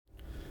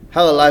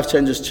Hello, Life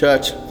Changers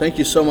Church. Thank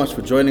you so much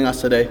for joining us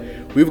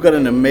today. We've got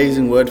an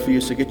amazing word for you,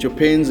 so get your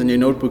pens and your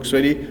notebooks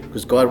ready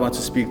because God wants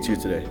to speak to you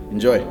today.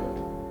 Enjoy.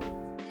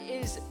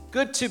 It is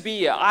good to be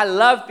here. I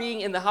love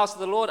being in the house of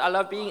the Lord. I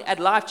love being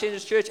at Life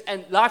Changers Church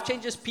and Life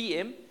Changers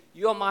PM.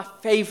 You are my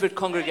favorite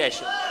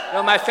congregation. You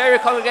are my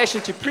favorite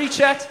congregation to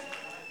preach at.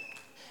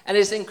 And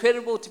it's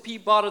incredible to be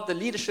part of the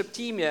leadership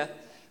team here.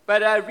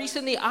 But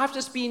recently, I've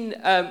just been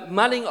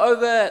mulling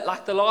over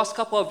like the last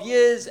couple of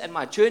years and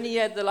my journey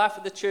at the life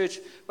of the church.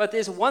 But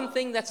there's one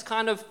thing that's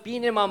kind of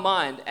been in my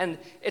mind, and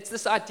it's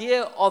this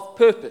idea of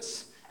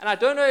purpose. And I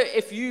don't know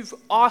if you've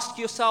asked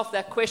yourself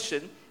that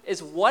question,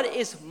 is what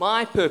is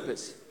my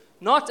purpose?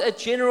 Not a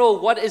general,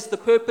 what is the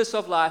purpose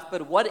of life,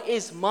 but what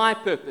is my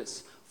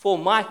purpose? For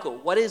Michael,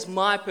 what is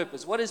my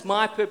purpose? What is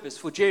my purpose?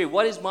 For Jerry,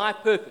 what is my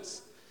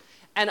purpose?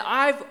 And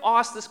I've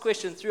asked this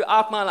question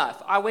throughout my life.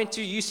 I went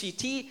to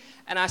UCT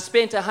and I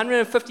spent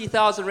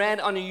 150,000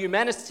 Rand on a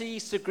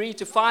humanities degree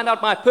to find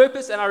out my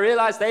purpose, and I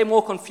realized they're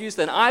more confused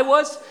than I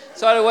was.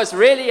 So it was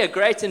really a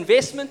great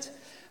investment.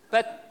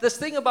 But this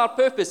thing about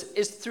purpose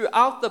is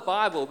throughout the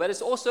Bible, but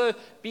it's also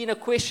been a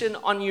question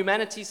on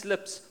humanity's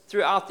lips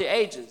throughout the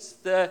ages.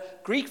 The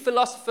Greek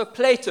philosopher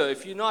Plato,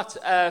 if you're not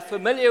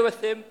familiar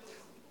with him,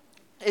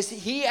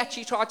 he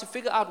actually tried to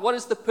figure out what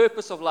is the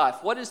purpose of life,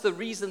 what is the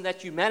reason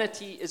that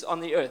humanity is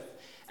on the earth.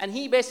 And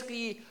he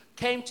basically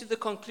came to the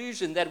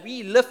conclusion that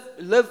we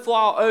live for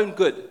our own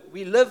good.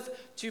 We live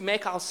to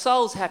make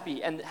ourselves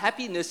happy, and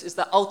happiness is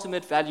the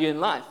ultimate value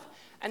in life.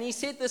 And he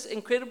said this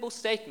incredible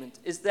statement,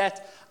 is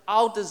that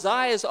our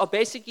desires are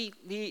basically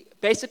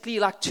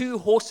like two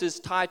horses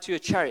tied to a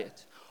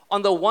chariot.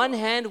 On the one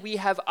hand, we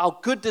have our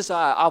good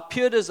desire, our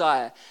pure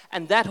desire,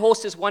 and that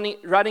horse is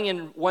running in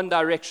one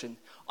direction.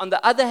 On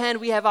the other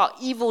hand, we have our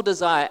evil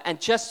desire, and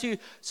just to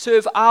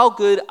serve our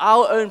good,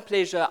 our own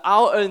pleasure,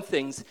 our own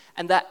things,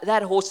 and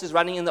that horse is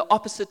running in the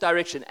opposite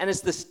direction. And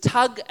it's this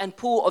tug and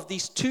pull of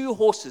these two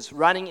horses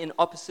running in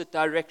opposite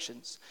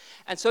directions.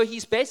 And so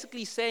he's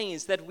basically saying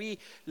is that we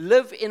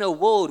live in a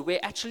world where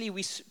actually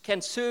we can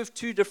serve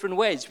two different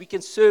ways. We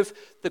can serve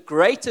the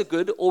greater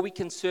good, or we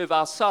can serve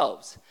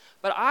ourselves.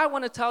 But I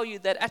want to tell you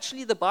that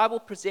actually the Bible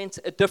presents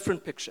a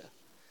different picture.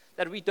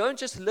 That we don't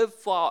just live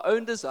for our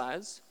own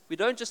desires. We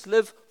don't just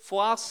live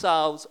for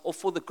ourselves or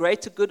for the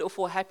greater good or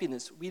for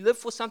happiness. We live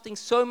for something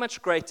so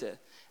much greater,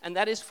 and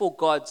that is for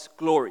God's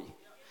glory.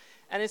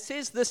 And it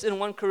says this in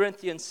 1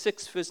 Corinthians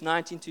 6, verse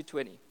 19 to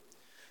 20.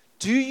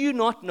 Do you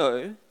not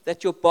know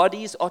that your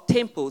bodies are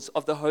temples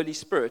of the Holy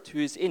Spirit who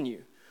is in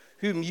you,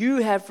 whom you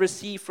have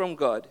received from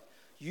God?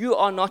 You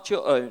are not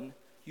your own.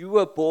 You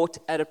were bought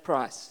at a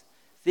price.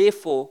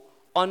 Therefore,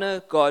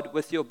 honor God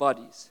with your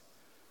bodies.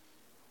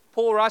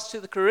 Paul writes to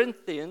the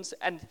Corinthians,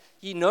 and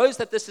he knows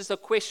that this is a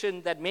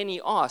question that many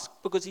ask,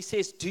 because he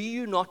says, do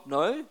you not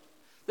know?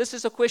 This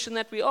is a question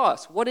that we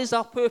ask. What is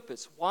our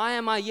purpose? Why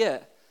am I here?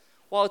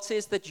 Well, it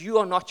says that you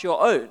are not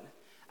your own.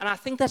 And I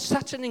think that's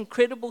such an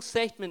incredible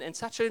statement and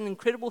such an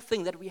incredible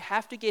thing that we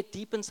have to get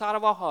deep inside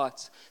of our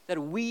hearts, that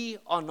we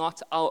are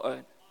not our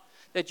own.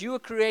 That you were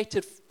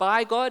created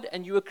by God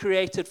and you were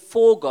created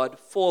for God,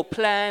 for a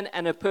plan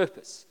and a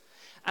purpose.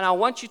 And I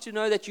want you to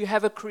know that you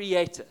have a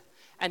creator.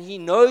 And he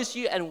knows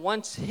you and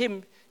wants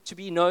him to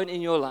be known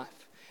in your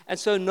life. And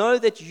so know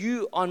that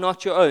you are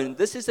not your own.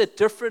 This is a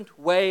different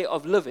way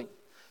of living.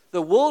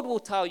 The world will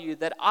tell you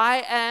that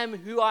I am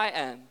who I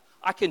am.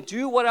 I can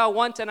do what I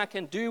want and I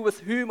can do with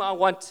whom I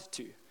want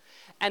to.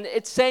 And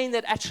it's saying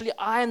that actually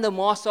I am the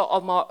master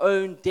of my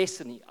own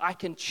destiny. I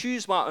can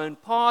choose my own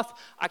path.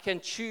 I can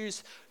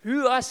choose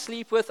who I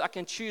sleep with. I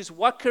can choose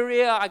what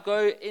career I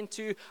go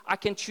into. I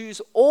can choose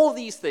all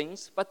these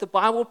things. But the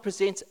Bible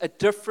presents a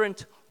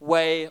different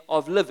way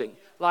of living,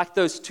 like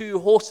those two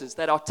horses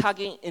that are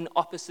tugging in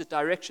opposite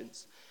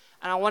directions.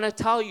 And I want to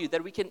tell you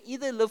that we can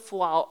either live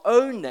for our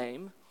own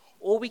name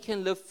or we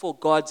can live for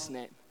God's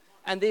name.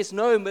 And there's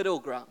no middle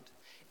ground.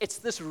 It's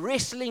this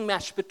wrestling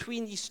match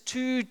between these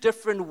two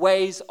different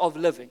ways of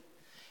living.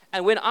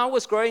 And when I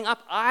was growing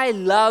up, I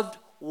loved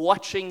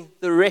watching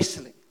the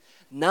wrestling.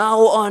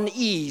 Now on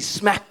E!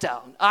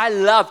 SmackDown. I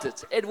loved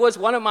it. It was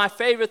one of my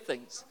favorite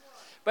things.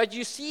 But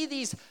you see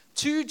these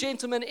two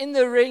gentlemen in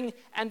the ring,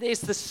 and there's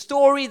this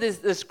story, there's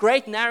this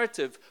great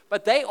narrative,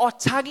 but they are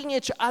tugging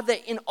each other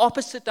in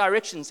opposite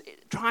directions,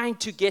 trying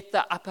to get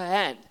the upper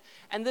hand.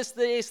 And there's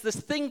this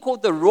thing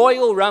called the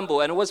Royal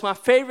Rumble, and it was my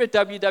favorite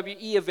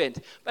WWE event.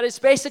 But it's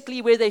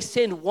basically where they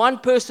send one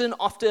person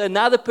after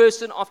another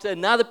person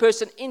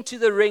into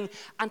the ring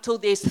until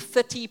there's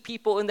 30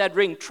 people in that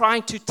ring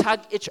trying to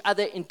tug each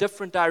other in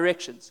different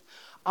directions.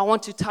 I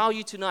want to tell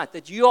you tonight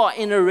that you are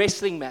in a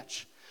wrestling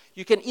match.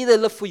 You can either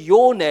live for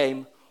your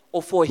name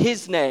or for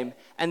his name,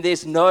 and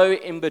there's no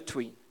in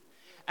between.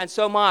 And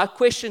so my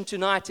question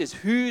tonight is,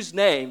 whose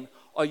name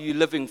are you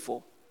living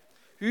for?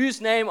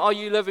 Whose name are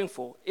you living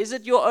for? Is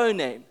it your own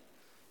name,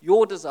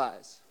 your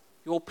desires,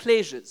 your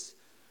pleasures,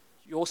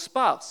 your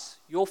spouse,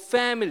 your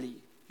family,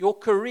 your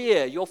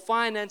career, your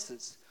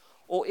finances?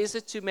 Or is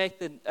it to make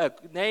the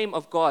name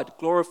of God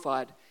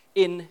glorified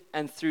in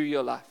and through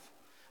your life?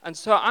 And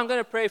so I'm going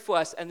to pray for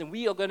us, and then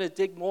we are going to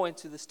dig more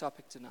into this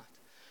topic tonight.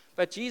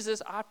 But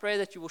Jesus, I pray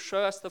that you will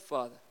show us the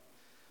Father.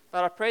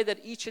 But I pray that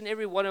each and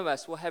every one of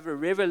us will have a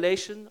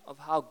revelation of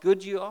how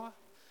good you are,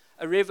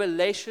 a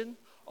revelation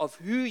of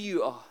who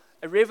you are,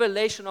 a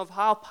revelation of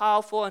how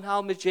powerful and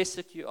how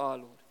majestic you are,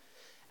 Lord.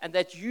 And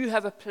that you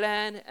have a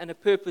plan and a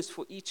purpose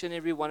for each and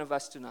every one of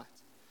us tonight.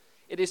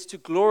 It is to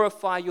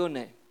glorify your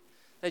name.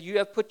 That you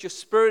have put your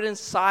Spirit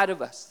inside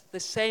of us, the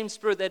same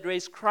Spirit that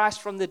raised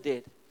Christ from the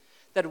dead.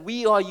 That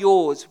we are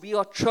yours, we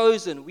are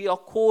chosen, we are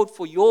called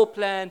for your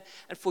plan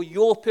and for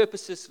your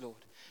purposes, Lord.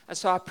 And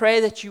so I pray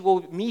that you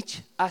will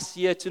meet us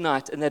here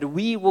tonight and that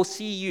we will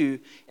see you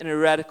in a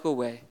radical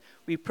way.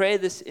 We pray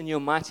this in your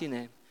mighty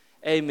name.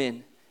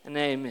 Amen and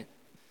amen.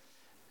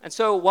 And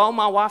so while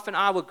my wife and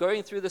I were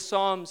going through the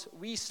Psalms,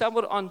 we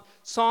stumbled on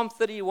Psalm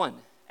 31.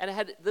 And it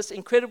had this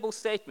incredible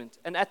statement.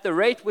 And at the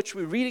rate which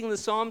we're reading the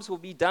Psalms will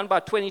be done by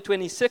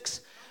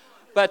 2026.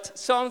 But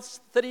Psalms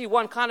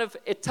 31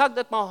 it tugged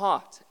at my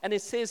heart. And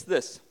it says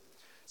this: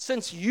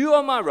 since you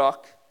are my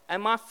rock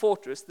and my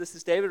fortress, this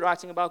is David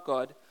writing about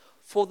God,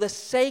 for the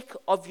sake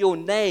of your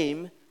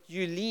name,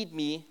 you lead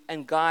me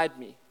and guide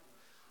me.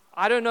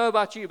 I don't know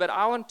about you, but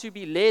I want to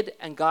be led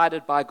and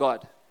guided by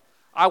God.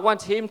 I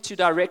want him to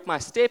direct my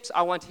steps.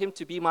 I want him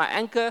to be my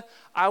anchor.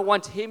 I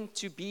want him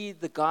to be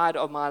the guide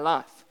of my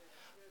life.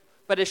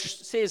 But it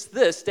says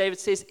this, David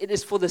says, it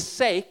is for the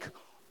sake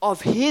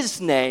of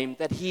his name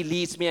that he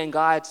leads me and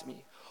guides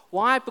me.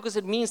 Why? Because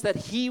it means that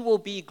he will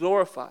be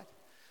glorified.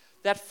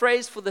 That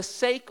phrase, for the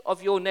sake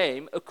of your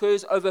name,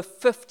 occurs over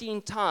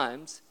 15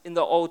 times in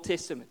the Old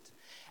Testament.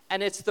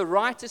 And it's the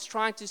writers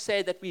trying to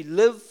say that we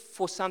live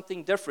for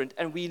something different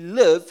and we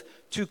live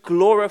to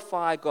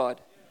glorify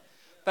God.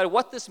 But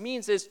what this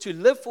means is to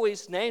live for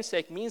his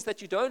namesake means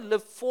that you don't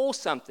live for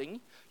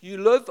something, you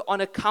live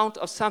on account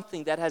of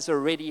something that has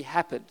already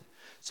happened.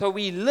 So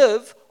we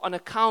live on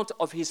account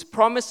of his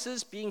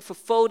promises being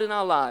fulfilled in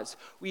our lives.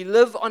 We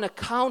live on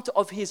account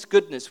of his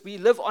goodness. We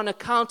live on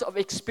account of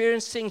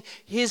experiencing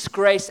his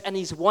grace and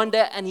his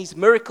wonder and his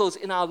miracles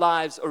in our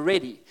lives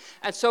already.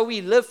 And so we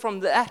live from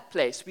that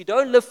place. We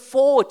don't live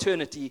for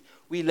eternity.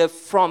 We live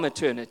from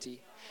eternity.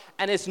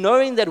 And it's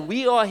knowing that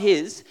we are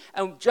his,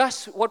 and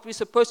just what we're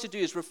supposed to do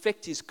is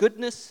reflect his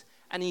goodness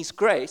and his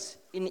grace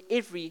in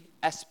every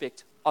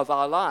aspect of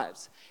our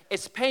lives.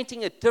 It's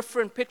painting a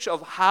different picture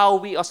of how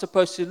we are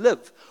supposed to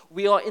live.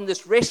 We are in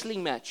this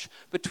wrestling match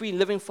between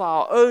living for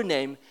our own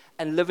name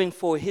and living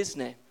for his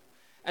name.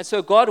 And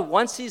so God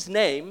wants his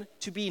name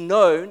to be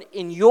known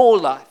in your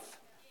life.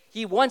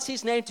 He wants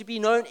his name to be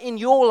known in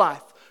your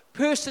life,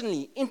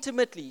 personally,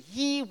 intimately.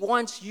 He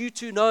wants you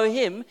to know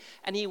him,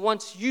 and he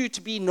wants you to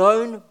be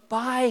known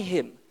by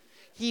him.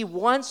 He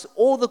wants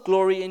all the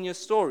glory in your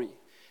story.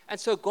 And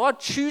so God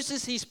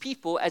chooses his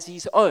people as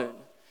his own.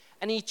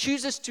 And he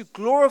chooses to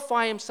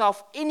glorify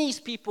himself in his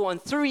people and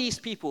through his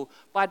people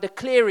by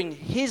declaring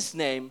his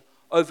name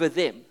over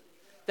them.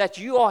 That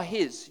you are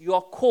his, you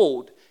are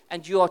called,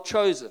 and you are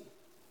chosen.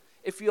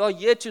 If you are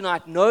here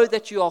tonight, know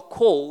that you are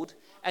called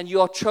and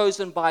you are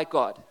chosen by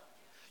God.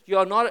 You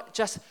are not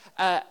just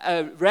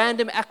a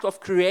random act of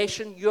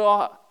creation. You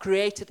are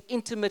created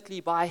intimately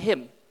by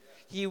him.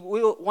 He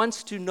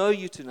wants to know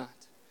you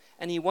tonight,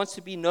 and he wants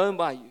to be known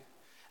by you.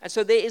 And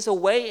so there is a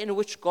way in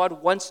which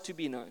God wants to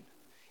be known.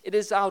 It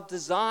is our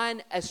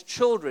design as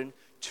children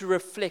to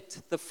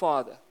reflect the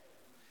Father.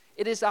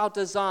 It is our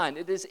design.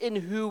 It is in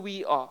who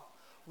we are.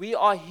 We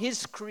are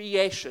his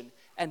creation,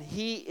 and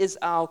he is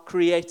our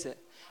creator.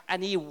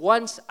 And he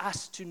wants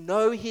us to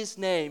know his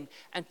name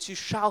and to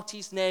shout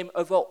his name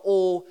over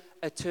all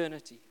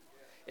eternity.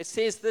 It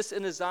says this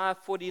in Isaiah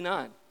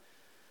 49.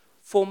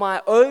 For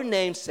my own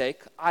name's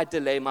sake, I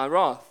delay my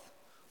wrath.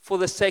 For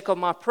the sake of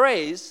my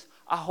praise,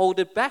 I hold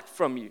it back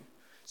from you,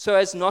 so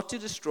as not to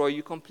destroy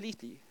you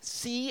completely.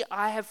 See,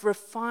 I have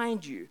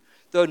refined you.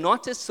 Though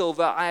not as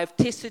silver, I have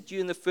tested you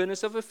in the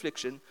furnace of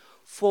affliction.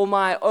 For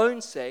my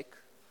own sake,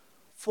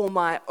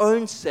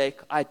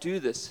 I do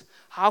this.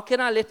 How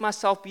can I let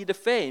myself be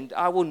defamed?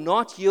 I will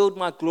not yield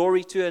my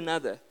glory to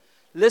another.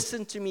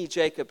 Listen to me,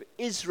 Jacob,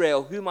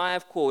 Israel, whom I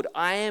have called.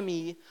 I am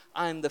he,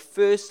 I am the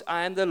first,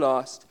 I am the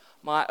last.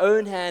 My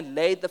own hand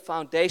laid the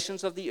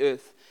foundations of the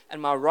earth, and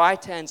my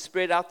right hand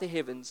spread out the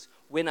heavens.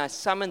 When I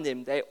summon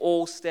them, they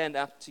all stand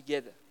up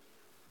together.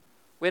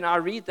 When I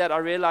read that, I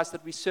realize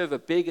that we serve a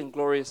big and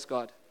glorious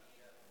God.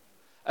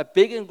 A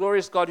big and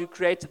glorious God who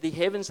created the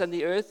heavens and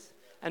the earth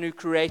and who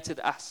created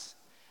us.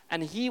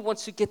 And he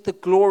wants to get the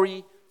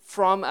glory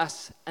from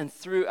us and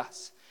through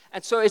us.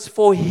 And so it's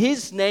for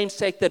his name's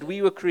sake that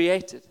we were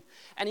created.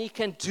 And he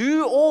can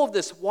do all of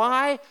this.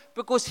 Why?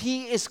 Because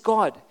he is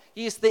God.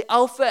 He is the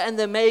Alpha and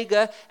the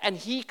Omega, and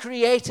he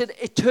created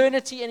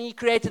eternity, and he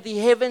created the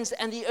heavens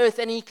and the earth,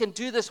 and he can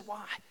do this.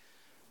 Why?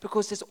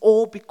 Because it's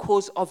all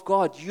because of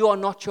God. You are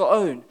not your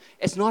own.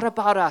 It's not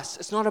about us.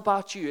 It's not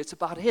about you. It's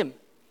about him.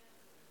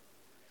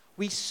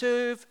 We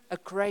serve a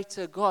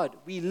greater God.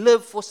 We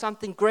live for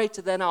something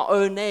greater than our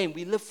own name.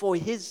 We live for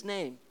his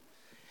name.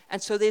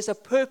 And so there's a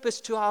purpose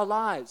to our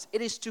lives.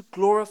 It is to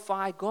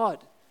glorify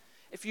God.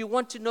 If you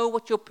want to know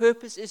what your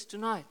purpose is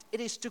tonight,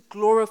 it is to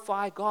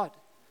glorify God.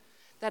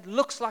 That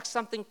looks like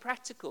something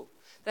practical.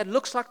 That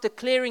looks like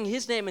declaring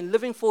His name and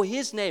living for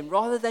His name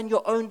rather than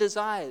your own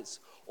desires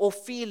or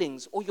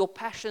feelings or your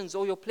passions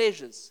or your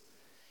pleasures.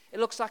 It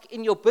looks like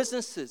in your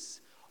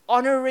businesses,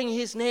 honoring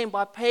His name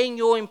by paying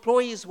your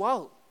employees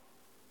well,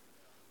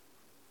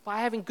 by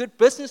having good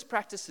business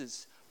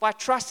practices, by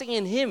trusting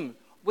in Him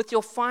with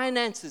your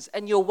finances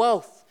and your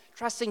wealth,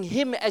 trusting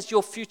Him as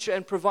your future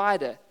and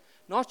provider.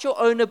 Not your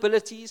own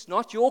abilities,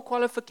 not your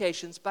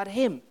qualifications, but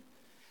Him.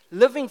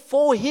 Living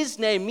for His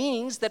name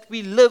means that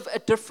we live a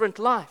different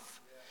life.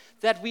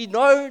 That we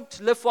don't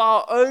live for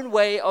our own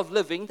way of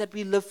living, that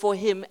we live for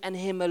Him and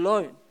Him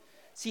alone.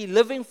 See,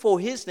 living for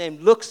His name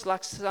looks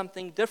like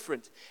something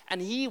different.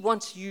 And He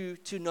wants you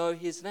to know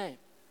His name.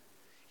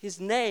 His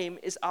name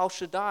is El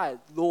Shaddai,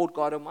 Lord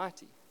God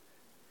Almighty.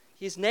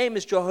 His name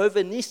is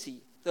Jehovah Nissi,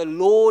 the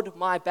Lord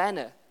my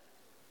banner.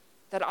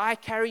 That I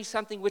carry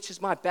something which is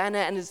my banner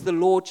and is the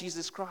Lord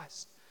Jesus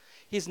Christ.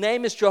 His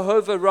name is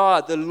Jehovah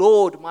Ra, the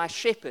Lord my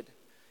shepherd.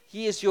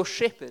 He is your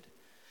shepherd.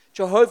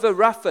 Jehovah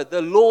Rapha,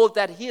 the Lord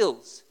that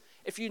heals.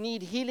 If you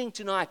need healing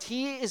tonight,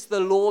 He is the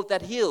Lord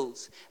that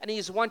heals. And He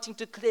is wanting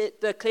to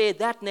declare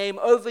that name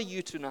over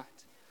you tonight.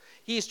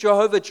 He is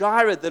Jehovah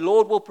Jireh, the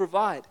Lord will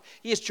provide.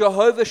 He is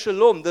Jehovah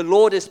Shalom, the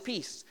Lord is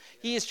peace.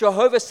 He is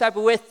Jehovah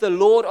Sabaoth, the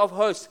Lord of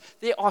hosts.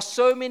 There are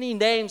so many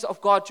names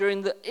of God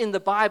in the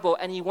Bible,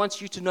 and He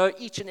wants you to know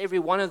each and every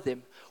one of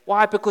them.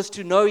 Why? Because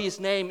to know His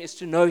name is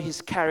to know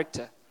His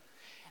character.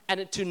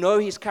 And to know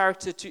His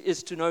character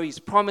is to know His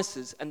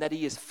promises, and that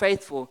He is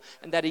faithful,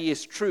 and that He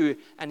is true,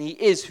 and He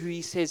is who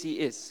He says He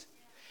is.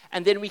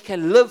 And then we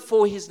can live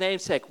for His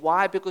name's sake.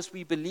 Why? Because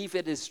we believe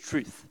it is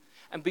truth.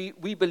 And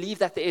we believe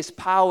that there is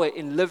power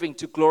in living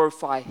to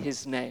glorify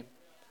His name.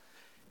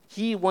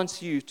 He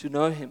wants you to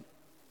know Him.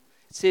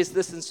 It says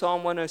this in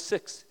Psalm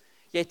 106.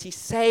 Yet He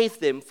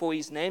saved them for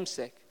His name's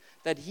sake,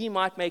 that He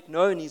might make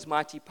known His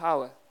mighty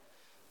power.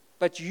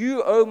 But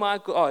you, O my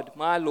God,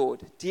 my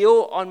Lord,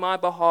 deal on my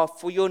behalf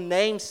for your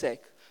name's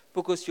sake,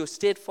 because your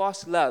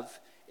steadfast love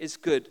is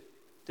good.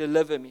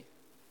 Deliver me.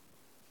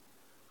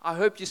 I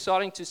hope you're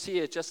starting to see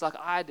it just like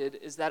I did,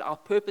 is that our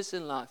purpose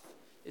in life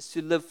is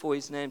to live for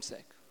His name's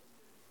sake.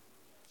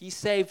 He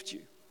saved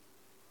you.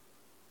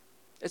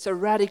 It's a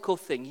radical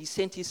thing. He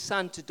sent His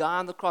Son to die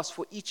on the cross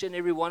for each and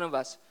every one of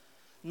us,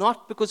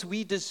 not because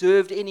we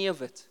deserved any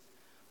of it,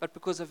 but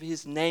because of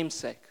His name's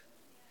sake.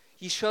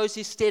 He shows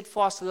His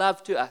steadfast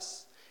love to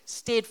us.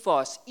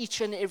 Steadfast,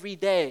 each and every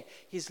day,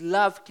 His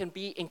love can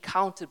be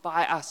encountered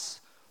by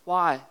us.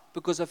 Why?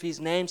 Because of His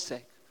name's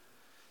sake.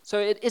 So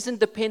it isn't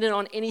dependent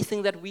on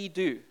anything that we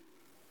do.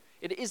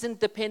 It isn't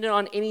dependent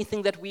on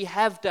anything that we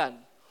have done,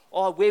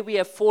 or where we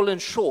have fallen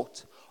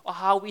short, or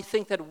how we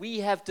think that we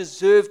have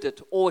deserved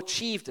it or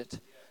achieved it.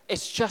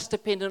 It's just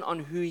dependent on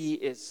who He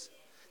is.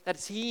 That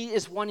He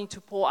is wanting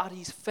to pour out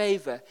His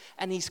favor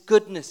and His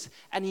goodness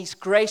and His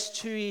grace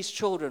to His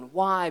children.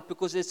 Why?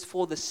 Because it's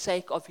for the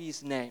sake of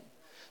His name.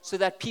 So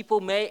that people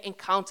may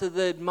encounter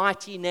the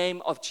mighty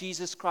name of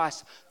Jesus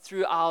Christ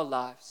through our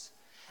lives.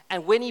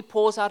 And when He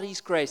pours out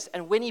His grace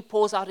and when He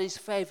pours out His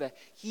favor,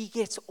 He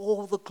gets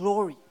all the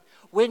glory.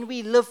 When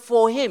we live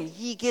for Him,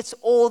 He gets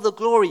all the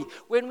glory.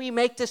 When we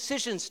make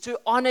decisions to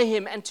honor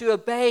Him and to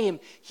obey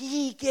Him,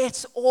 He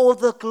gets all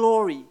the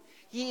glory.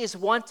 He is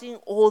wanting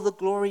all the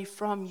glory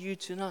from you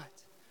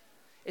tonight.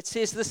 It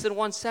says this in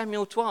 1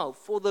 Samuel 12,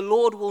 for the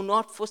Lord will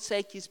not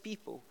forsake His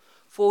people,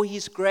 for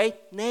His great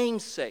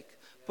name's sake,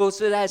 because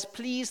it has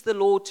pleased the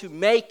Lord to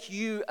make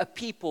you a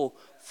people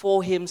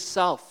for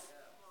Himself.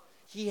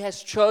 He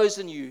has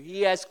chosen you.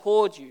 He has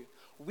called you.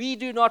 We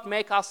do not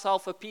make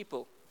ourselves a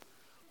people.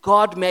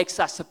 God makes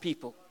us a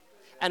people,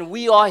 and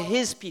we are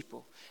His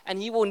people,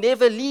 and He will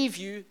never leave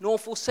you nor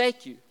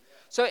forsake you.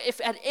 So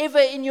if at ever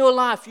in your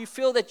life you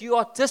feel that you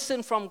are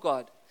distant from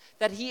God,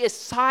 that He is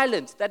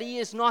silent, that He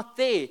is not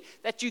there,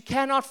 that you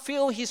cannot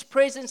feel His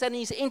presence and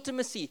His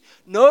intimacy,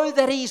 know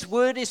that His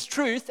word is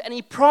truth, and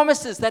He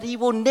promises that He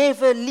will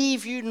never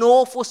leave you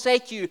nor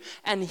forsake you,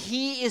 and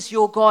He is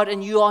your God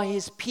and you are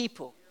His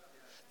people.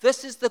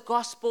 This is the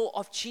gospel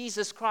of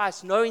Jesus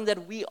Christ, knowing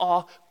that we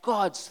are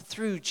God's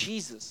through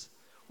Jesus.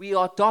 We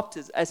are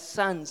adopted as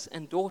sons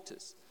and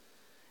daughters.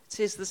 It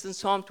says this in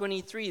Psalm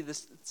 23,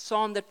 this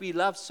psalm that we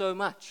love so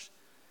much.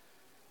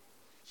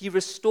 He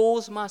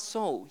restores my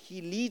soul.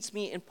 He leads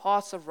me in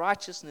paths of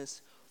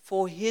righteousness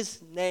for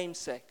His name's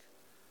sake.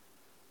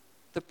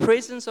 The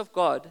presence of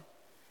God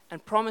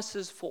and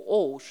promises for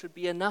all should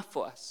be enough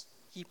for us.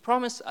 He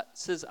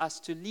promises us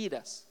to lead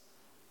us,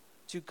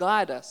 to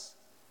guide us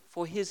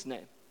for His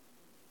name.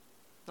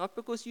 Not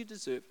because you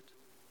deserve it.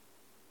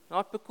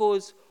 Not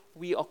because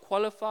we are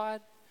qualified.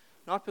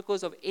 Not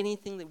because of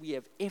anything that we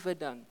have ever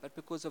done, but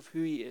because of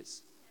who He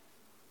is.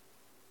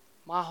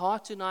 My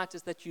heart tonight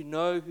is that you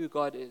know who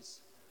God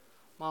is.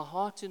 My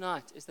heart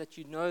tonight is that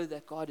you know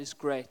that God is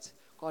great.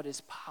 God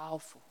is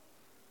powerful.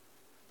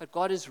 But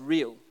God is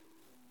real.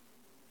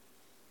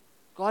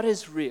 God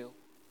is real.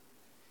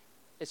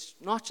 It's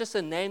not just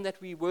a name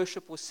that we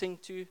worship or sing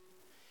to.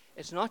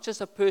 It's not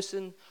just a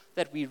person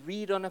that we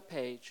read on a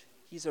page.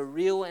 He's a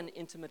real and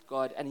intimate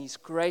God, and His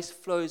grace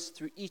flows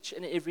through each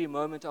and every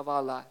moment of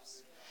our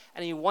lives.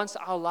 And He wants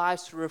our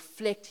lives to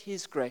reflect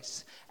His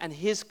grace and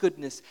His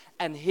goodness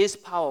and His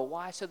power.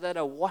 Why? So that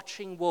a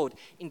watching world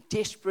in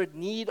desperate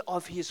need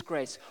of His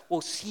grace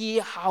will see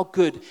how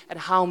good and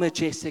how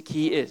majestic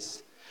He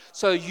is.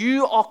 So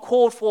you are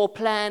called for a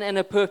plan and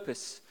a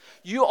purpose.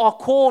 You are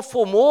called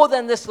for more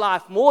than this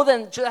life, more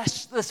than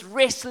just this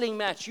wrestling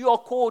match. You are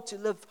called to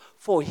live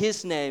for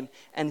His name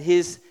and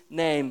His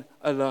name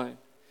alone.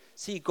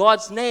 See,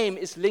 God's name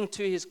is linked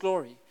to His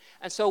glory.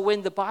 And so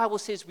when the Bible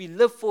says we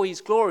live for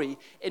His glory,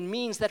 it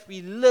means that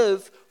we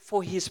live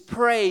for His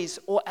praise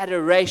or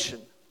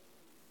adoration.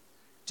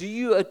 Do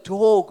you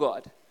adore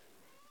God?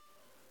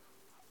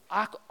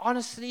 I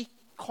honestly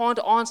can't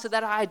answer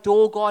that. I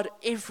adore God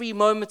every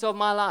moment of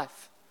my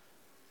life.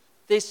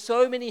 There's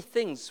so many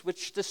things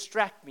which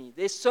distract me.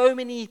 There's so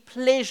many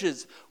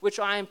pleasures which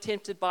I am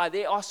tempted by.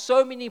 There are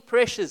so many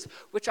pressures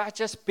which I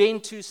just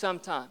bend to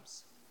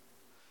sometimes.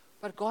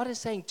 But God is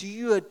saying, do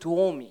you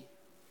adore me?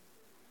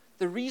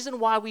 The reason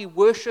why we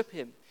worship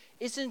Him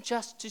isn't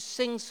just to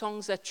sing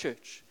songs at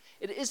church.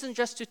 It isn't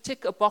just to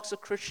tick a box of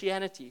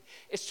Christianity.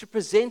 It's to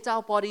present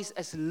our bodies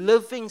as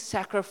living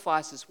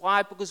sacrifices.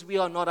 Why? Because we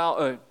are not our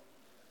own.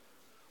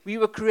 We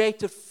were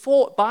created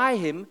by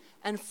Him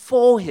and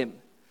for Him.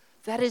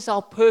 That is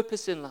our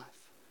purpose in life.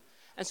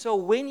 And so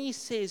when He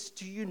says,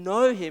 do you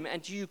know Him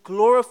and do you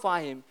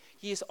glorify Him?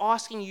 He is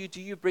asking you,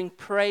 do you bring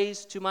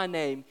praise to my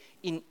name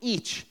in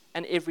each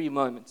and every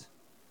moment?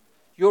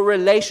 Your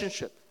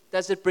relationship,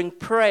 does it bring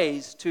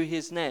praise to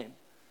His name?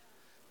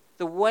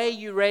 The way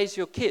you raise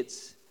your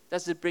kids,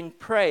 does it bring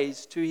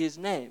praise to His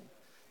name?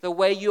 The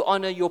way you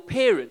honor your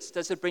parents,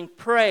 does it bring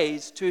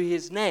praise to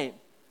His name?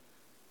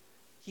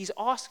 He's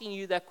asking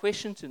you that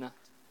question tonight.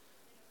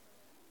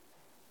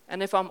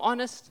 And if I'm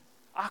honest,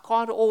 I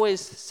can't always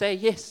say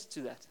yes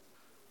to that.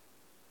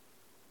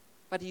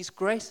 But His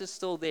grace is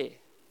still there,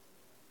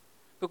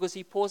 because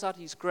He pours out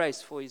His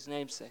grace for His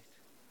name's sake.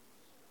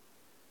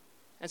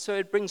 And so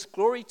it brings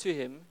glory to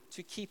Him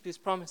to keep His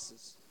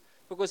promises.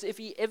 Because if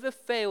He ever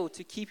failed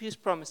to keep His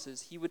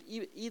promises, He would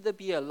either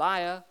be a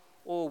liar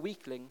or a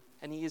weakling,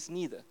 and He is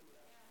neither.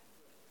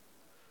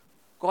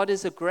 God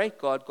is a great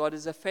God. God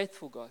is a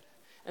faithful God.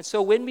 And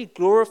so when we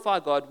glorify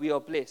God, we are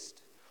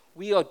blessed.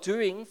 We are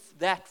doing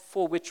that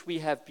for which we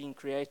have been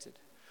created.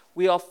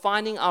 We are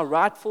finding our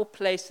rightful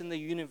place in the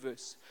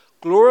universe.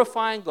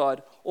 Glorifying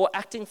God or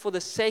acting for the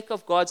sake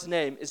of God's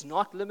name is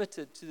not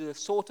limited to the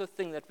sort of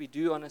thing that we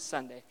do on a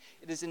Sunday.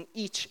 It is in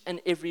each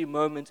and every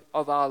moment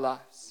of our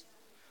lives.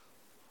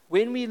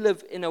 When we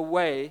live in a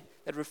way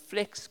that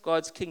reflects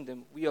God's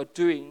kingdom, we are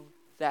doing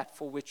that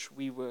for which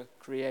we were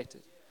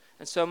created.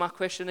 And so my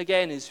question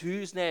again is,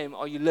 whose name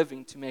are you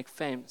living to make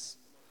famous?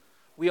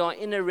 We are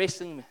in a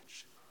wrestling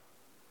match.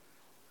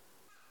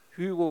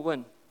 Who will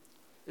win?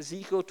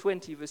 Ezekiel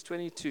 20, verse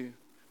 22.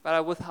 But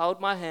I withheld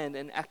my hand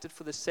and acted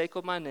for the sake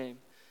of my name,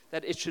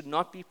 that it should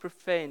not be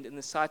profaned in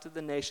the sight of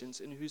the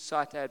nations in whose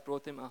sight I had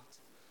brought them out.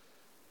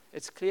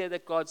 It's clear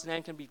that God's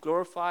name can be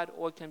glorified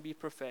or it can be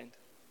profaned.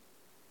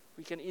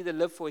 We can either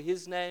live for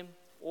His name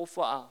or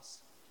for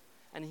ours.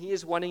 And He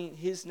is wanting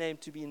His name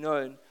to be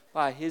known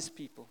by His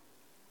people.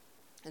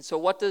 And so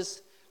what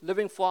does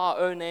living for our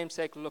own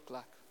namesake look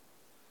like?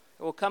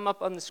 It will come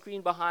up on the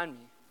screen behind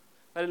me.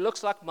 But it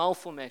looks like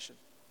malformation.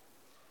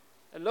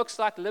 It looks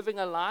like living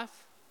a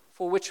life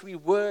for which we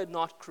were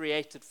not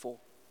created for.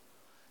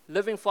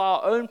 Living for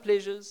our own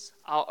pleasures,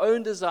 our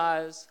own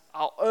desires,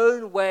 our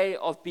own way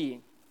of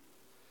being.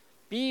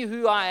 Be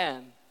who I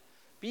am.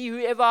 Be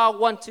whoever I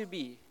want to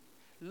be.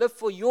 Live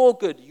for your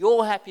good,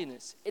 your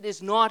happiness. It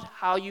is not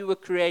how you were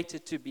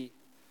created to be.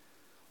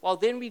 Well,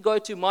 then we go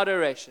to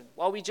moderation.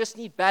 Well, we just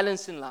need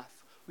balance in life.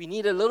 We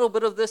need a little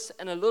bit of this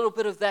and a little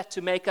bit of that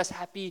to make us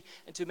happy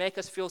and to make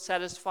us feel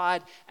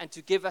satisfied and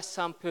to give us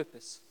some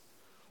purpose.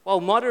 Well,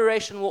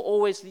 moderation will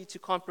always lead to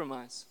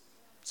compromise.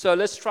 So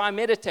let's try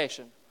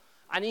meditation.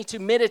 I need to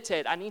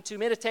meditate. I need to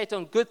meditate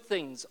on good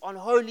things, on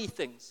holy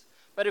things.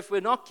 But if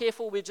we're not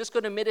careful, we're just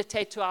going to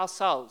meditate to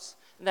ourselves.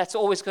 And that's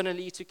always going to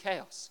lead to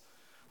chaos.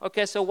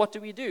 Okay, so what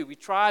do? We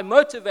try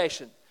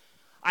motivation.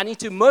 I need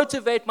to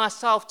motivate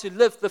myself to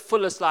live the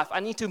fullest life. I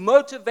need to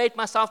motivate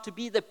myself to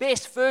be the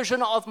best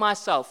version of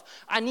myself.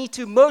 I need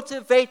to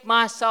motivate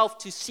myself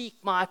to seek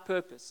my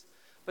purpose.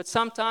 But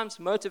sometimes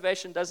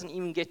motivation doesn't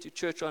even get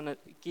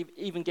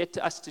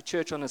to us to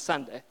church on a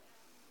Sunday.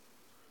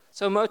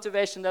 So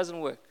motivation doesn't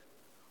work.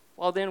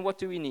 Well, then what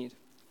do we need?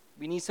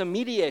 We need some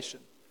mediation.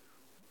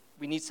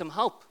 We need some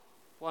help.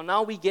 Well,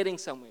 now we're getting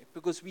somewhere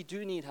because we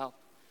do need help.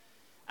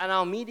 And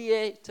our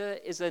mediator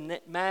is a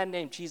man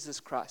named Jesus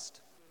Christ.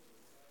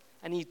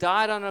 And He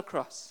died on a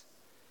cross.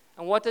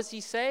 And what does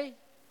He say?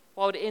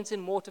 Well, it ends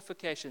in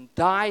mortification.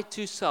 Die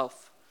to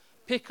self.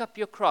 Pick up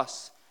your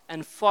cross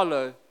and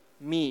follow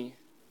me.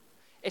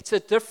 It's a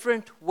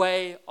different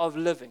way of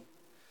living.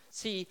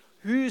 See,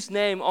 whose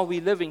name are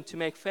we living to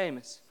make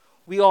famous?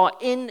 We are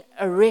in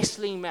a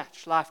wrestling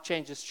match, Life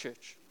Changes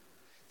Church.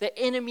 The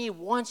enemy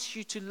wants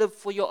you to live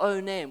for your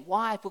own name.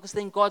 Why? Because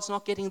then God's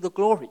not getting the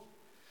glory.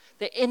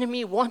 The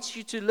enemy wants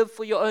you to live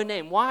for your own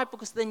name. Why?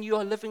 Because then you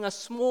are living a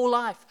small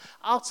life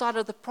outside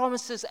of the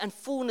promises and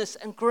fullness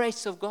and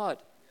grace of God.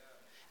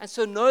 And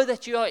so know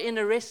that you are in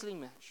a wrestling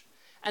match.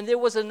 And there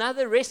was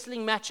another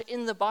wrestling match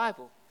in the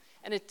Bible.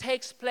 And it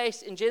takes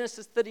place in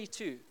Genesis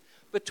 32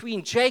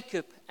 between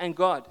Jacob and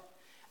God.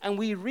 And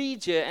we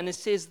read here and it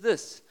says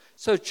this.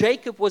 So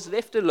Jacob was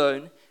left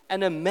alone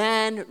and a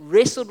man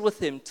wrestled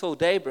with him till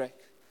daybreak.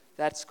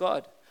 That's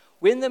God.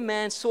 When the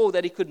man saw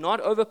that he could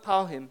not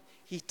overpower him,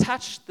 he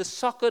touched the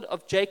socket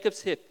of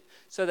Jacob's hip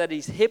so that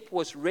his hip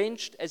was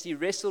wrenched as he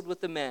wrestled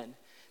with the man.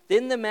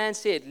 Then the man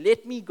said,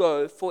 "Let me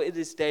go, for it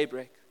is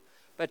daybreak."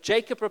 But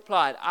Jacob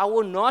replied, "I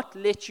will not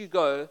let you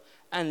go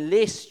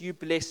unless you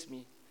bless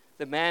me."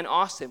 The man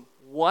asked him,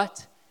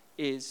 "What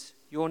is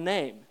your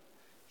name?"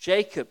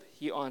 "Jacob,"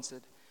 he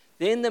answered.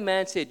 Then the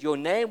man said, "Your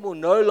name will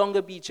no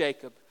longer be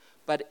Jacob,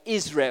 but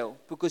Israel,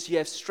 because you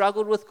have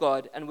struggled with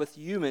God and with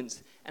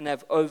humans and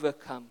have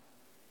overcome."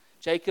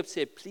 Jacob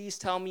said, "Please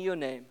tell me your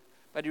name."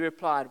 But he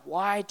replied,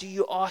 "Why do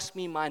you ask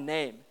me my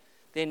name?"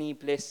 Then he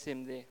blessed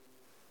him there.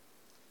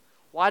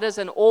 Why does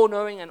an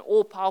all-knowing and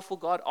all-powerful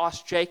God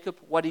ask Jacob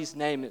what his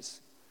name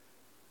is?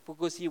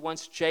 Because he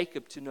wants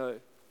Jacob to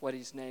know what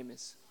his name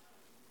is.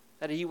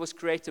 That he was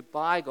created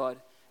by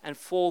God and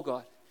for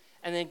God.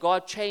 And then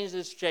God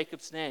changes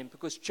Jacob's name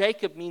because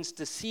Jacob means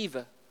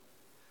deceiver.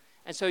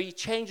 And so he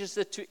changes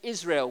it to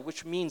Israel,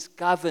 which means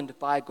governed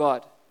by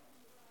God.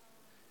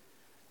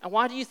 And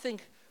why do you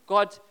think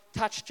God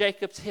touched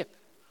Jacob's hip?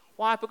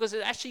 Why? Because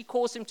it actually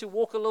caused him to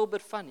walk a little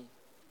bit funny.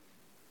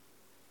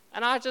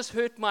 And I just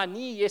hurt my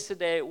knee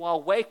yesterday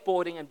while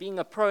wakeboarding and being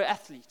a pro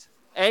athlete.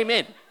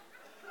 Amen.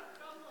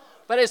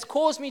 But it's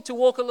caused me to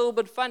walk a little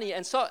bit funny.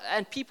 And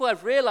people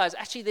have realized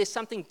actually there's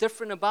something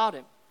different about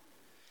him.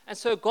 And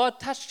so God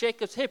touched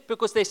Jacob's hip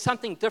because there's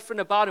something different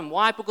about him.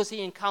 Why? Because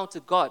he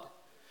encountered God.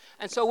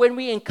 And so when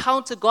we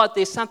encounter God,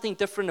 there's something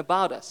different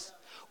about us.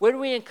 When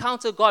we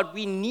encounter God,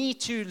 we need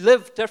to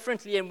live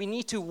differently and we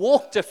need to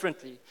walk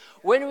differently.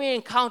 When we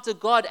encounter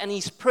God and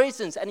His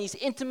presence and His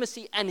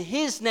intimacy and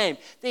His name,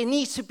 there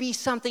needs to be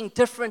something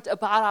different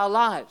about our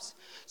lives.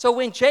 So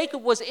when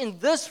Jacob was in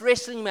this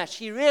wrestling match,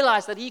 he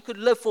realized that he could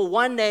live for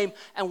one name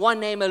and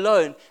one name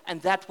alone,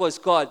 and that was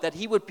God, that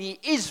he would be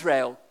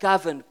Israel,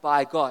 governed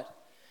by God.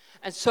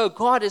 And so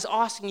God is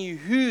asking you,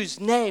 whose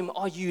name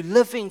are you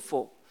living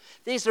for?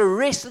 There's a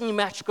wrestling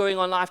match going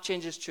on Life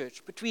Changers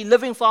Church between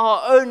living for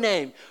our own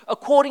name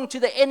according to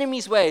the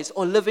enemy's ways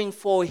or living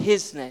for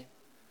His name.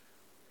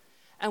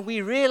 And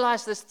we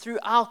realize this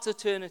throughout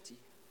eternity.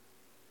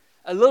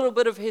 A little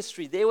bit of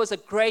history. There was a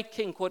great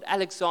king called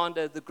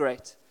Alexander the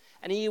Great.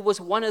 And he was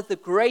one of the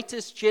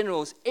greatest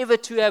generals ever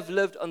to have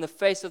lived on the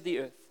face of the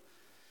earth.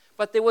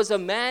 But there was a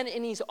man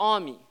in his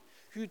army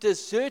who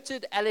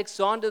deserted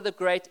Alexander the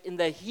Great in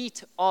the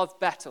heat of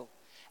battle.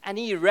 And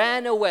he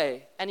ran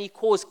away, and he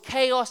caused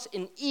chaos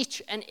in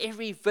each and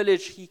every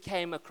village he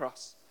came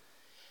across.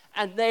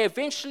 And they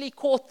eventually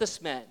caught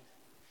this man.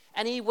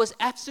 And he was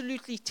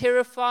absolutely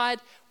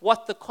terrified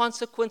what the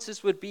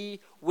consequences would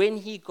be when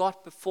he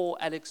got before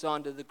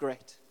Alexander the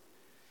Great.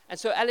 And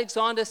so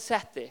Alexander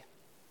sat there,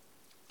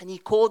 and he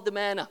called the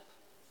man up.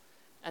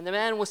 And the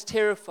man was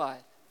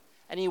terrified,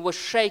 and he was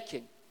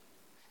shaking,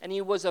 and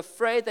he was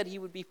afraid that he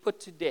would be put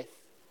to death.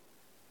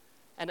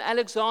 And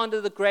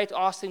Alexander the Great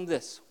asked him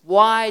this: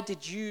 "Why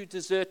did you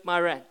desert my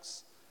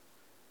ranks?"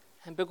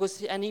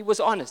 And he was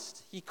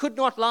honest. He could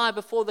not lie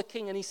before the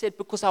king, and he said,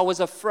 "Because I was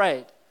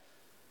afraid."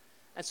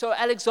 And so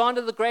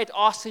Alexander the Great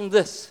asked him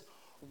this: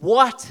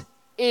 "What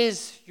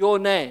is your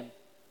name?"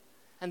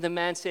 And the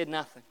man said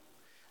nothing.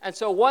 And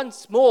so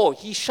once more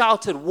he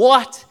shouted,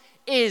 "What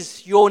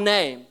is your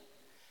name?"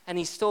 And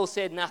he still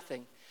said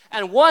nothing.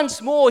 And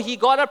once more he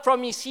got up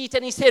from his seat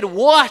and he said,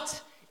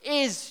 "What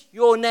is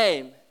your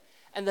name?"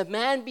 And the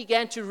man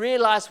began to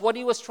realize what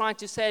he was trying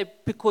to say,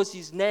 because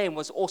his name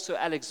was also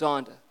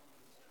Alexander.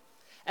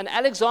 And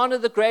Alexander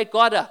the Great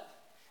got up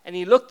and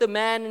he looked the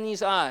man in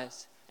his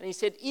eyes and he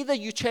said, "Either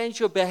you change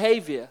your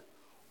behavior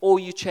or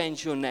you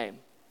change your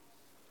name."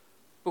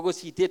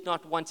 Because he did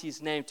not want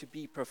his name to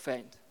be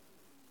profaned.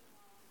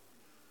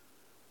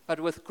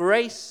 But with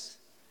grace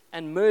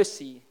and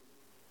mercy,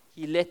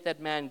 he let that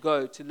man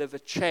go to live a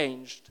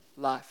changed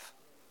life.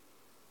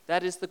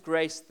 That is the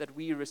grace that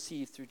we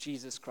receive through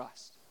Jesus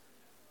Christ.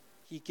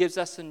 He gives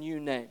us a new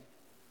name.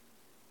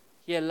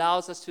 He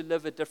allows us to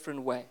live a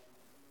different way.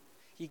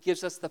 He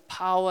gives us the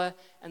power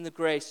and the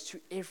grace to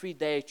every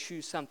day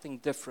choose something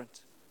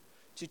different,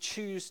 to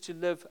choose to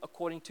live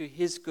according to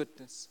His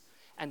goodness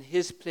and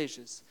His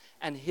pleasures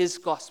and His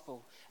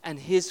gospel and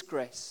His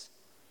grace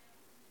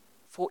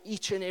for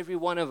each and every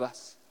one of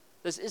us.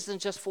 This isn't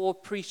just for a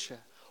preacher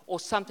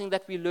or something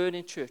that we learn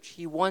in church.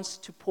 He wants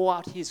to pour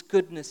out His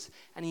goodness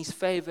and His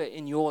favor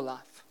in your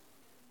life.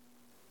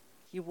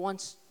 He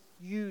wants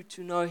you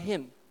to know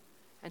Him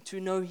and to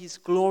know His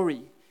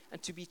glory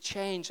and to be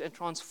changed and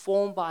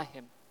transformed by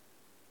Him.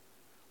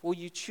 Will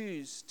you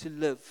choose to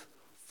live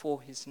for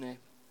His name?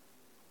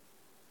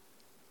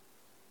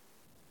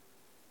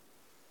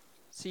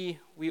 See,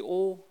 we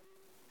all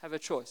have a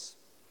choice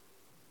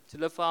to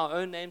live for our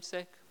own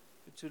namesake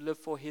or to live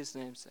for His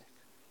namesake.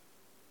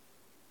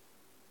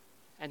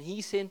 And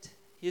He sent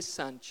His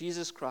Son,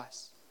 Jesus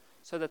Christ,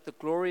 so that the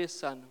glorious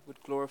Son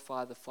would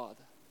glorify the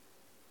Father.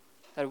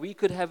 That we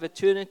could have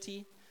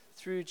eternity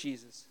through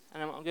Jesus.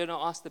 And I'm going to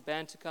ask the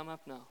band to come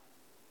up now.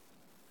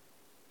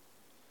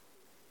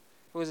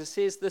 Because it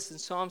says this in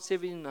Psalm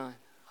 79,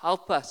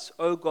 help us,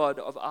 O God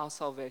of our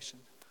salvation,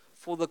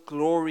 for the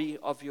glory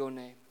of your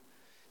name.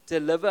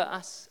 Deliver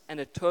us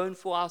and atone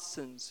for our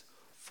sins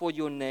for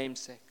your name's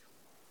sake.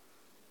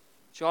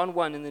 John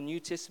 1 in the New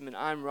Testament,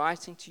 I am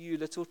writing to you,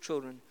 little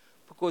children,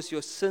 because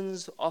your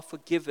sins are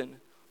forgiven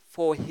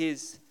for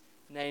His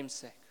name's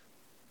sake.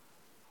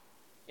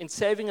 In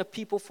saving a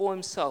people for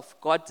Himself,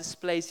 God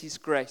displays His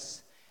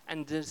grace.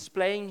 And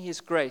displaying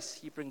His grace,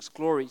 He brings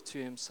glory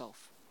to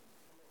Himself.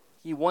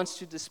 He wants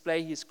to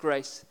display His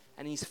grace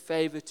and His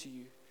favor to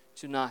you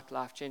tonight,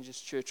 Life Changers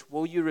Church.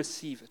 Will you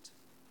receive it?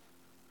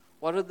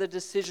 What are the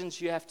decisions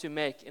you have to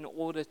make in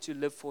order to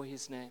live for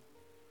His name?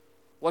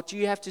 What do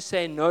you have to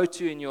say no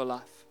to in your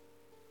life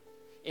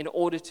in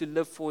order to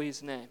live for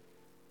His name?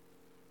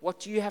 What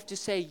do you have to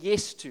say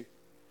yes to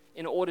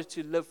in order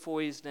to live for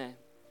His name?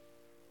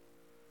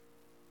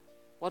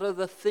 What are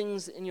the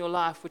things in your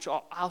life which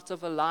are out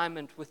of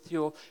alignment with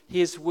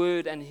His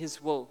word and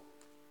His will?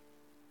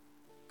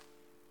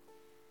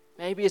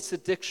 Maybe it's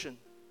addiction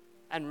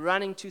and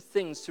running to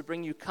things to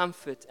bring you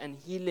comfort and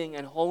healing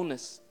and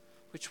wholeness,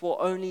 which will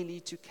only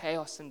lead to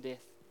chaos and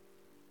death.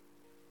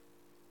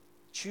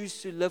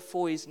 Choose to live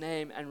for His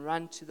name and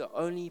run to the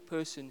only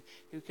person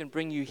who can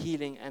bring you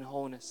healing and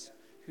wholeness,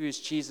 who is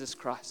Jesus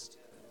Christ.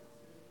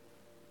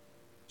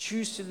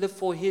 Choose to live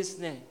for His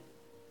name.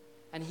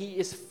 And He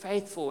is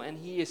faithful and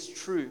He is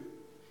true.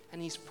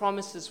 And His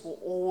promises will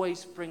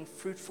always bring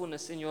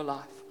fruitfulness in your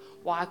life.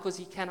 Why? Because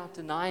He cannot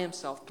deny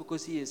Himself,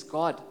 because He is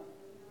God.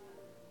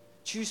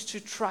 Choose to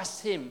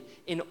trust Him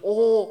in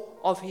all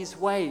of His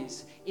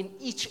ways, in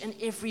each and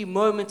every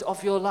moment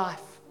of your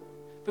life.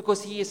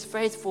 Because He is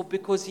faithful,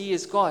 because He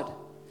is God.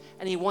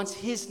 And He wants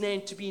His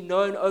name to be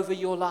known over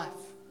your life.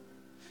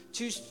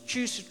 Choose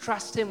to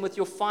trust Him with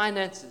your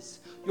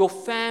finances, your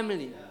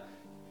family,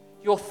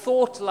 your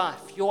thought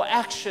life, your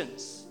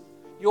actions,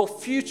 your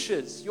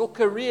futures, your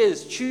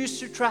careers. Choose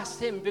to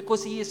trust Him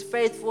because He is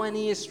faithful and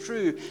He is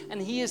true.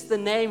 And He is the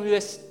name who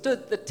has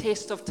stood the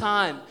test of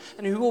time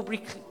and who will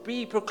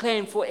be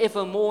proclaimed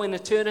forevermore in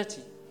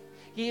eternity.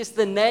 He is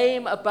the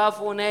name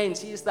above all names.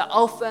 He is the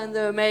Alpha and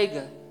the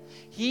Omega.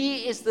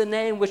 He is the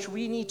name which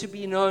we need to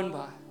be known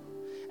by.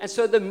 And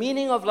so the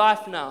meaning of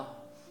life now,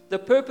 the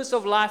purpose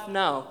of life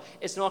now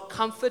is not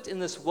comfort in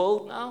this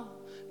world now,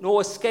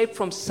 nor escape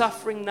from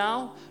suffering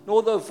now,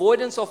 nor the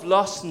avoidance of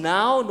loss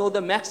now, nor the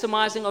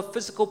maximizing of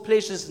physical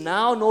pleasures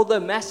now, nor the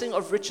amassing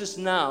of riches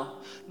now,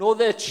 nor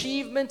the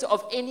achievement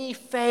of any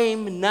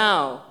fame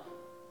now.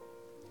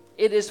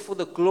 It is for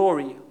the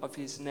glory of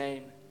His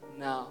name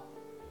now.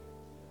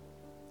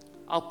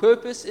 Our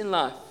purpose in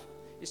life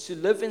is to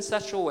live in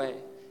such a way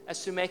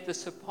as to make the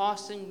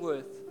surpassing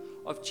worth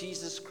of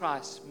Jesus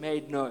Christ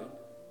made known.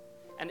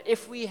 And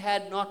if we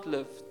had not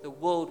lived, the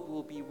world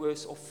will be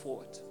worse off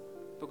for it,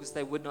 because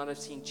they would not have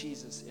seen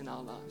Jesus in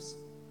our lives.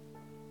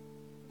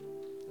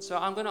 And so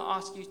I'm going to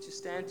ask you to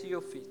stand to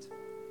your feet.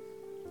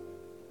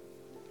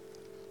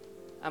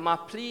 And my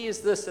plea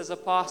is this as a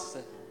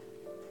pastor,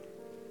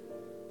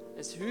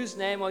 is whose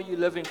name are you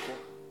living for?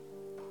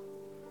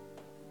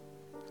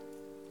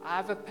 I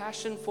have a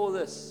passion for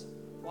this.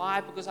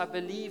 Why? Because I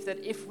believe that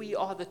if we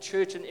are the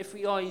church and if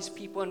we are His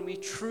people and we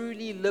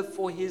truly live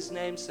for His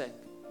name's sake,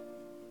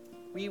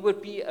 we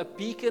would be a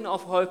beacon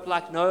of hope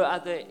like no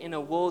other in a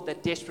world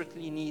that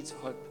desperately needs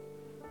hope.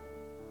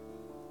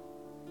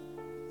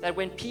 That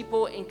when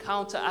people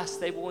encounter us,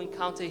 they will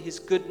encounter His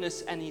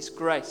goodness and His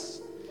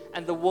grace.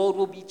 And the world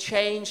will be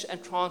changed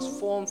and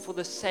transformed for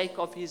the sake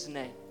of His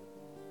name.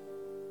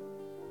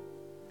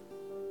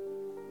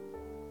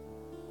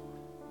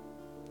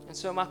 And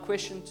so my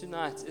question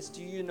tonight is,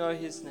 do you know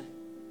His name?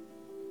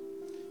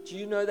 Do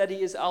you know that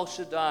He is El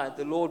Shaddai,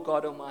 the Lord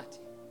God Almighty?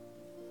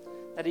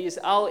 That He is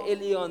El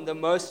Elyon, the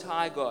Most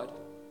High God.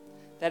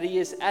 That He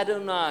is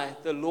Adonai,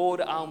 the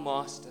Lord our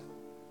Master.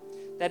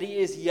 That He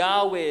is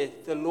Yahweh,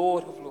 the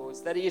Lord of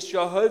Lords. That He is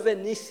Jehovah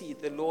Nissi,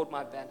 the Lord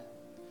my banner.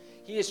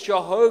 He is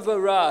Jehovah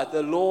Ra,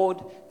 the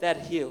Lord that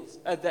heals,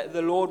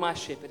 the Lord my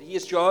shepherd. He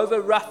is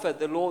Jehovah Rapha,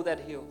 the Lord that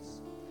heals.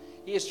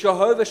 He is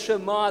Jehovah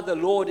Shammah, the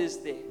Lord is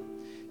there.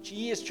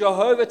 He is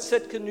Jehovah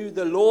Tzidkenu,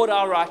 the Lord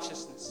our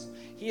righteousness.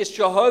 He is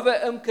Jehovah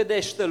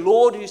Imkadesh, the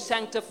Lord who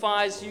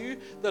sanctifies you,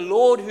 the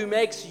Lord who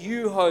makes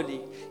you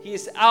holy. He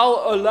is Al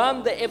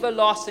Olam, the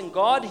everlasting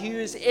God. He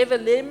is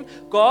Evelim,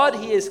 God.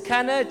 He is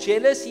Kana,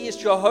 jealous. He is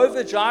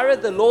Jehovah Jireh,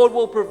 the Lord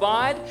will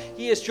provide.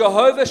 He is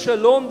Jehovah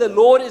Shalom, the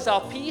Lord is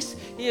our peace.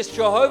 He is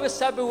Jehovah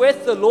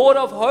Sabaoth, the Lord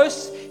of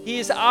hosts. He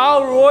is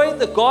Al Roy,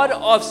 the God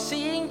of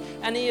seeing.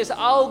 And He is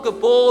Al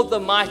Gabor,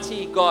 the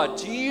mighty God.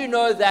 Do you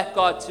know that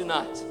God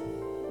tonight?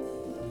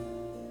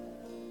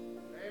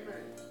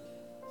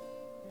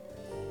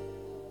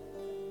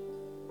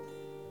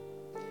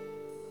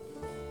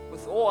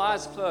 all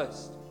eyes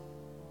closed.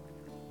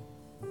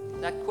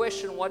 That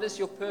question, what is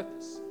your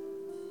purpose?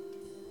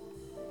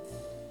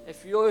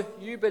 If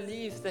you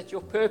believe that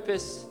your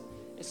purpose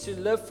is to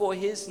live for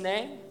His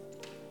name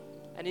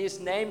and His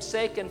name's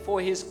sake and for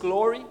His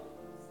glory,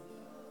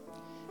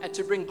 and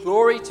to bring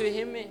glory to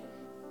Him,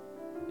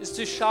 is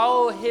to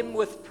shower Him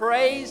with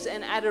praise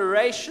and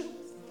adoration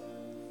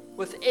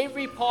with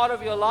every part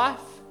of your life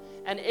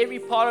and every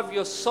part of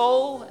your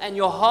soul and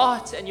your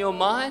heart and your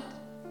mind,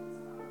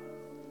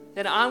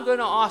 then I'm going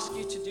to ask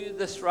you to do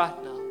this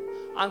right now.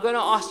 I'm going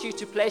to ask you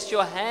to place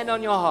your hand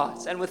on your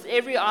heart, and with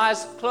every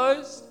eyes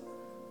closed,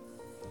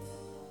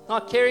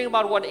 not caring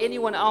about what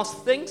anyone else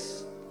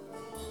thinks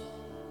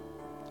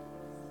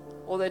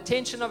or the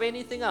attention of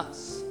anything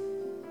else,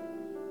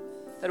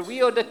 that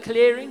we are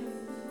declaring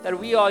that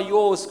we are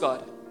yours,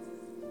 God.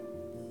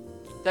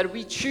 That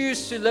we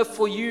choose to live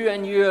for you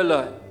and you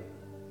alone.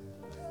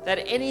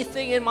 That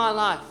anything in my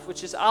life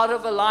which is out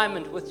of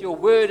alignment with your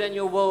word and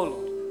your will,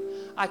 Lord,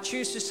 I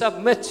choose to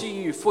submit to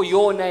you for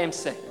your name's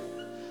sake.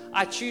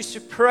 I choose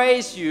to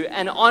praise you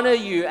and honor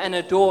you and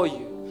adore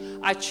you.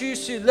 I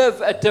choose to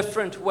live a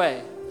different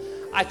way.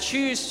 I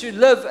choose to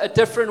live a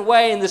different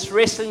way in this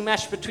wrestling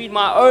match between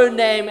my own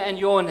name and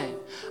your name.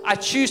 I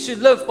choose to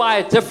live by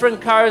a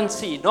different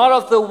currency, not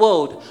of the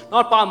world,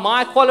 not by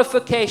my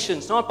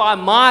qualifications, not by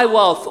my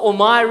wealth or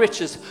my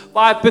riches,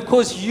 but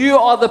because you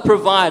are the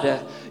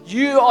provider.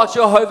 You are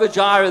Jehovah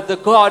Jireh, the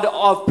God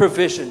of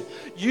provision.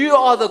 You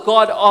are the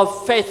God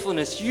of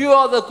faithfulness. You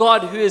are the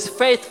God who is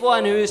faithful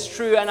and who is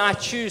true, and I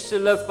choose to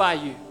live by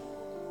you.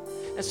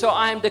 And so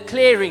I am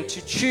declaring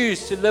to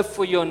choose to live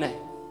for your name.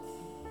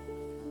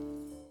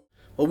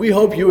 Well, we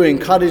hope you were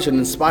encouraged and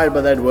inspired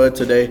by that word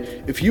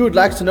today. If you would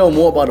like to know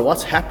more about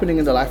what's happening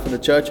in the life of the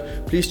church,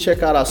 please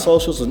check out our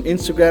socials on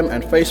Instagram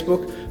and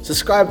Facebook,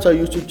 subscribe to our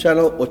YouTube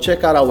channel, or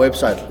check out our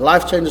website,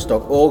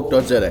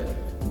 lifechanges.org.za.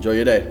 Enjoy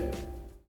your day.